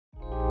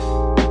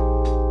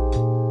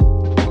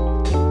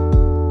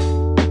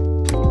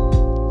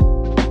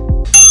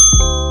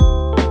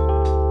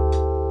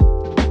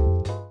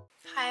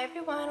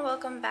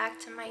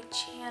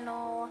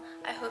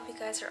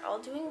guys are all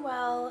doing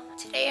well.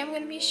 Today I'm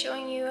going to be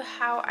showing you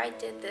how I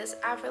did this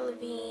Avril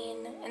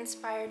Lavigne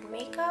inspired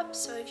makeup,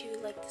 so if you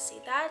would like to see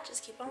that,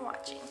 just keep on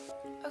watching.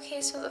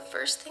 Okay, so the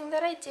first thing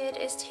that I did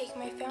is take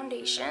my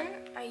foundation.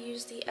 I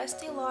used the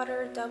Estee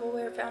Lauder Double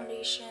Wear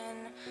Foundation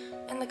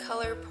in the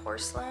color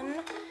Porcelain,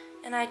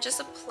 and I just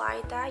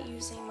applied that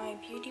using my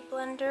beauty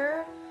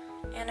blender,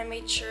 and I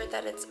made sure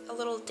that it's a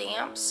little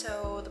damp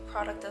so the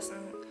product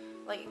doesn't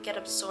like get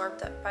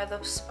absorbed by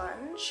the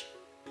sponge.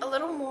 A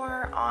little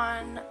more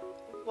on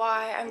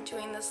why I'm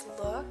doing this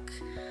look.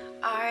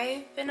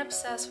 I've been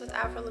obsessed with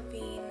Avril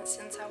Lavigne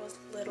since I was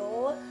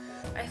little.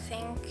 I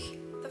think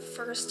the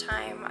first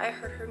time I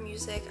heard her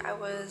music I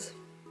was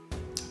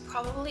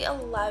probably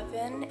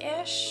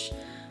 11-ish.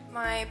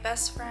 My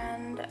best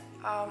friend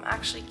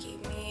actually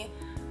gave me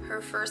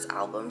her first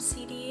album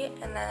CD,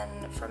 and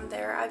then from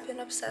there I've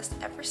been obsessed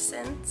ever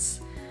since.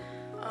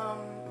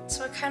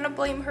 So I kind of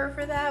blame her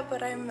for that,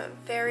 but I'm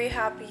very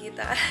happy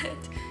that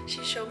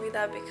she showed me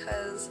that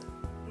because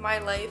my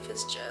life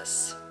has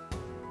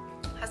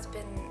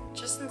been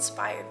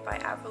inspired by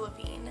Avril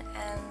Lavigne,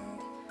 and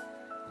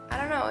I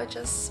don't know, it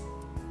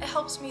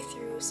helps me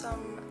through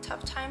some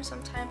tough times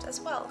sometimes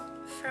as well.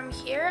 From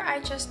here I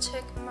just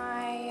took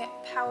my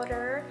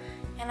powder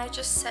and I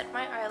just set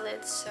my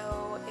eyelids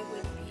so it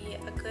would be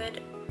a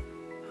good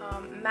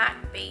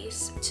matte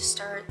base to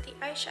start the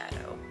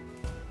eyeshadow.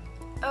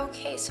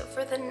 Okay, so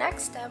for the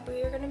next step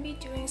we are going to be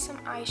doing some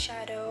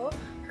eyeshadow,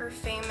 her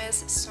famous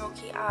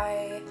smoky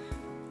eye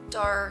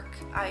dark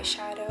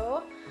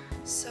eyeshadow.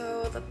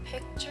 So the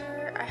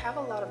picture, I have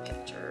a lot of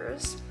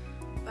pictures,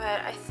 but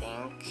I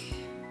think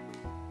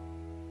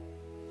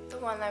the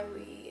one that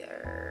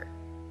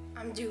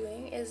I'm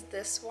doing is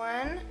this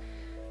one.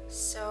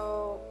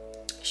 So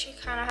she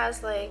kind of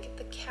has like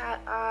the cat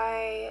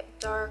eye,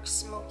 dark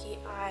smoky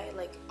eye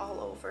like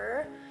all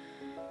over.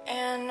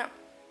 And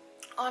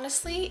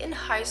honestly, in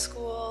high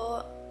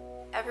school,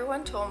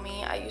 everyone told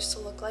me I used to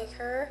look like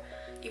her.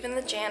 Even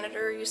the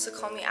janitor used to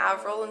call me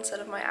Avril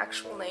instead of my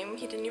actual name.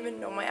 He didn't even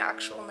know my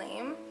actual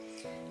name.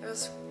 It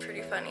was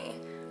pretty funny.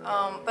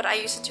 But I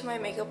used to do my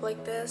makeup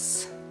like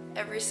this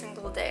every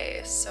single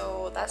day,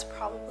 so that's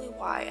probably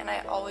why. And I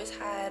always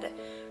had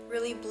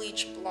really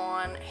bleach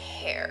blonde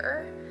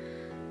hair.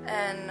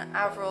 And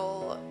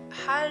Avril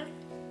had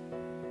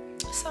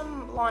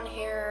some blonde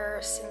hair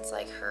since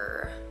like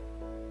her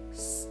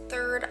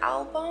third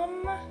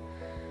album,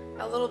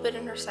 a little bit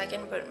in her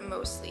second, but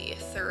mostly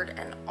third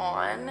and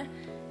on.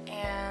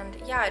 And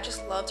yeah, I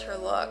just loved her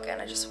look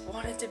and I just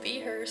wanted to be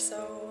her,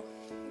 so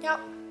yeah,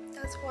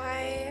 that's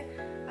why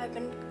I've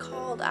been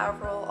called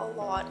Avril a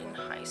lot in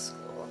high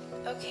school.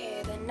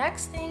 Okay, the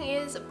next thing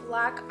is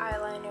black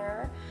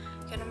eyeliner.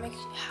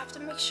 Have to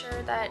make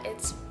sure that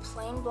it's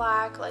plain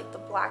black, like the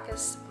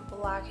blackest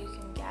black you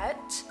can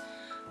get.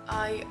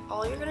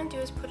 All you're gonna do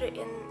is put it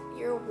in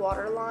your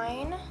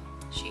waterline.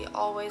 She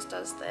always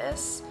does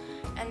this.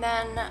 And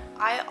then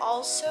I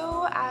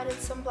also added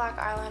some black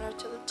eyeliner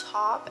to the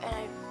top, and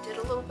I did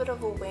a little bit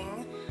of a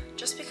wing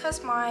just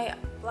because my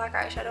black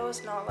eyeshadow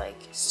is not like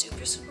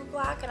super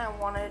black, and I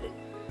wanted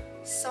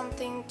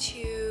something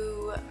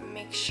to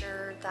make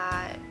sure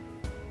that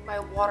my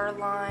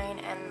waterline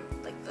and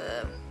like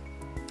the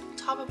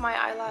top of my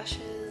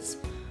eyelashes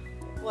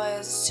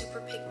was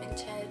super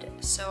pigmented,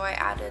 so I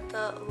added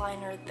the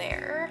liner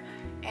there.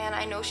 And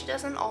I know she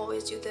doesn't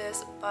always do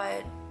this,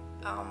 but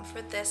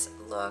for this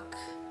look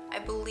I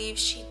believe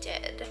she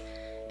did,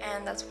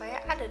 and that's why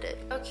I added it.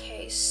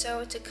 Okay,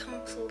 so to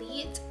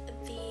complete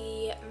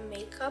the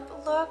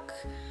makeup look,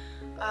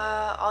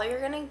 all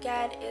you're gonna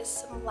get is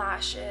some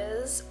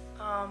lashes.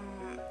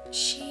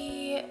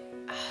 She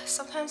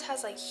sometimes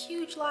has like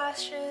huge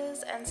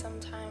lashes and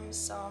sometimes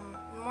some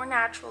more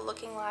natural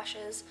looking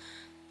lashes,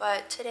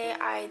 but today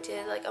I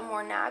did like a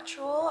more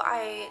natural.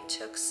 I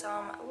took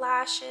some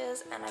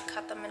lashes and I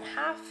cut them in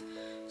half,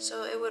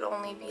 so it would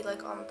only be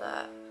like on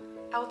the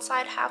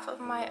outside half of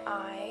my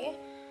eye.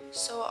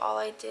 So all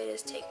I did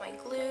is take my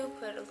glue,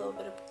 put a little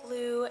bit of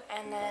glue,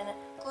 and then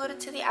glued it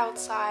to the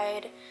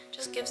outside.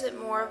 Just gives it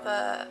more of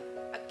a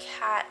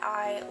cat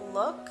eye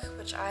look,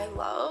 which I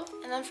love.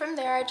 And then from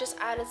there I just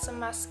added some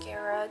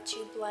mascara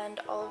to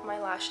blend all of my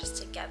lashes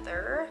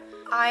together.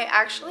 I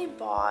actually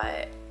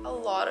bought a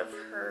lot of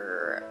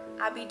her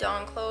Abby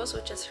Dawn clothes,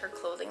 which is her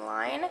clothing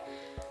line,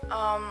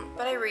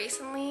 but I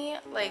recently,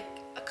 like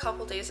a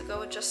couple days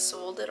ago, just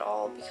sold it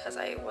all because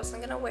I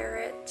wasn't gonna wear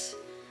it.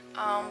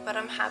 But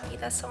I'm happy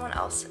that someone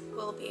else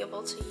will be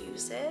able to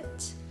use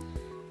it.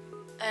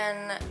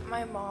 And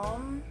my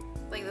mom,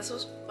 like this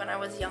was when I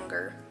was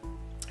younger,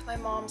 my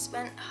mom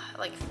spent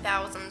like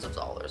thousands of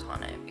dollars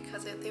on it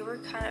because they were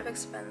kind of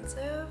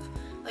expensive.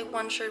 Like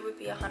one shirt would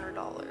be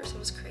 $100. It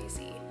was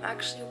crazy. I'm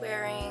actually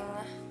wearing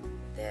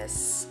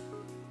this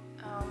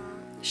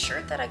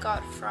shirt that I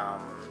got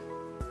from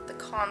the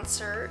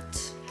concert.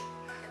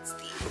 It's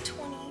the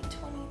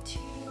 2022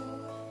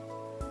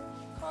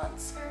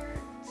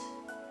 concert.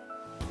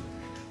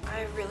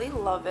 I really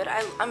love it.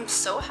 I'm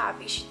so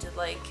happy she did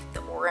like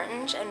the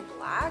orange and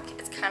black.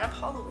 It's kind of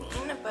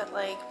Halloween, but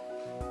like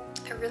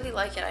I I really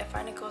like it. I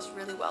find it goes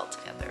really well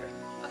together.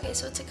 Okay,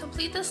 so to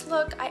complete this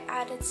look, I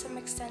added some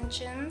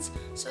extensions.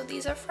 So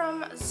these are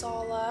from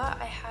Zala.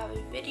 I have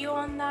a video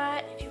on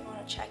that if you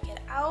want to check it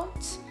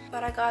out.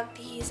 But I got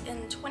these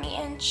in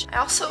 20-inch. I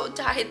also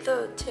dyed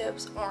the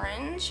tips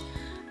orange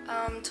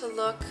to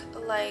look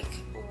like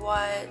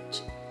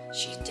what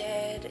she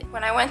did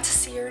when I went to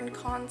see her in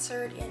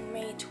concert in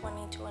May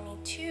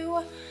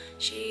 2022.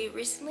 She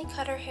recently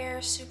cut her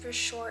hair super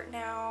short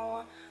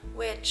now,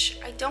 which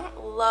I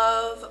don't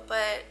love,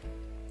 but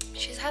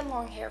she's had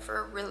long hair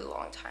for a really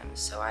long time,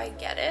 so I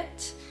get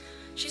it.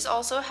 She's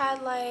also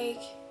had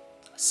like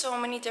so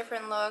many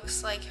different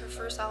looks. Like her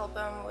first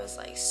album was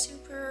like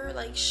super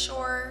like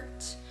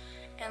short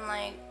and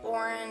like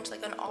orange,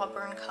 like an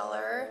auburn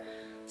color.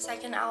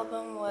 Second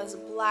album was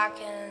black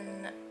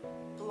and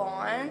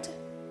blonde.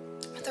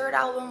 Third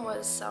album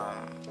was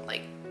some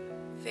like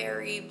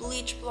very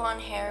bleach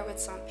blonde hair with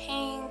some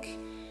pink,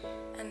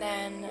 and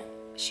then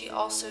she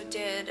also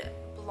did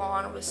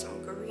blonde with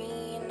some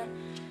green,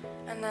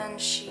 and then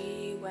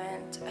she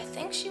went, I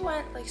think she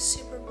went like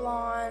super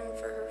blonde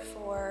for her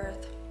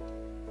fourth.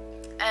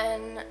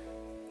 And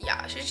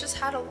yeah, she's just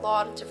had a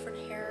lot of different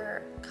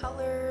hair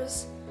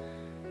colors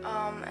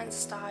and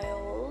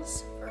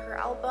styles for her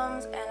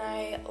albums, and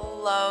I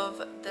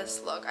love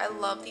this look. I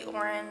love the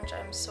orange.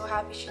 I'm so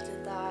happy she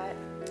did that.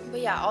 But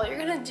yeah, all you're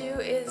gonna do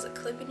is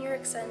clip in your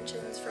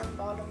extensions from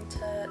bottom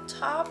to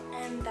top,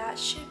 and that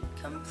should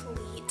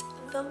complete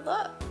the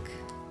look.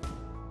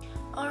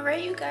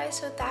 Alright you guys,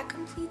 so that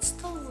completes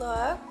the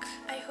look.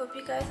 I hope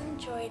you guys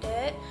enjoyed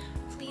it.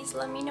 Please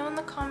let me know in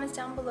the comments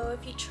down below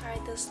if you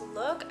tried this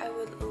look. I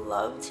would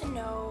love to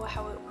know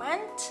how it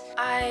went.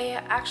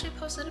 I actually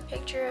posted a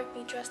picture of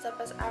me dressed up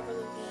as Avril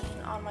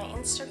Lavigne on my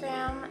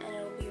Instagram, and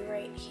it'll be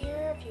right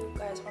here if you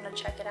guys want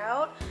to check it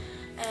out.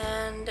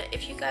 And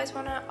if you guys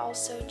want to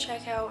also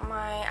check out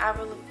my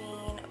Avril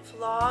Lavigne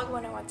vlog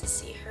when I went to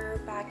see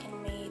her back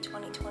in May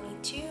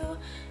 2022,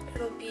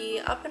 it'll be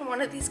up in one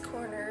of these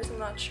corners. I'm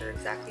not sure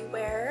exactly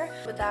where,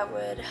 but that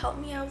would help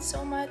me out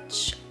so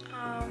much.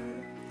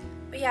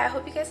 But yeah, I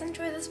hope you guys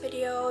enjoyed this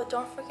video.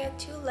 Don't forget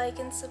to like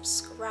and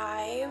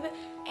subscribe,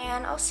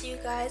 and I'll see you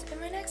guys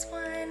in my next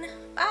one.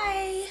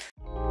 Bye!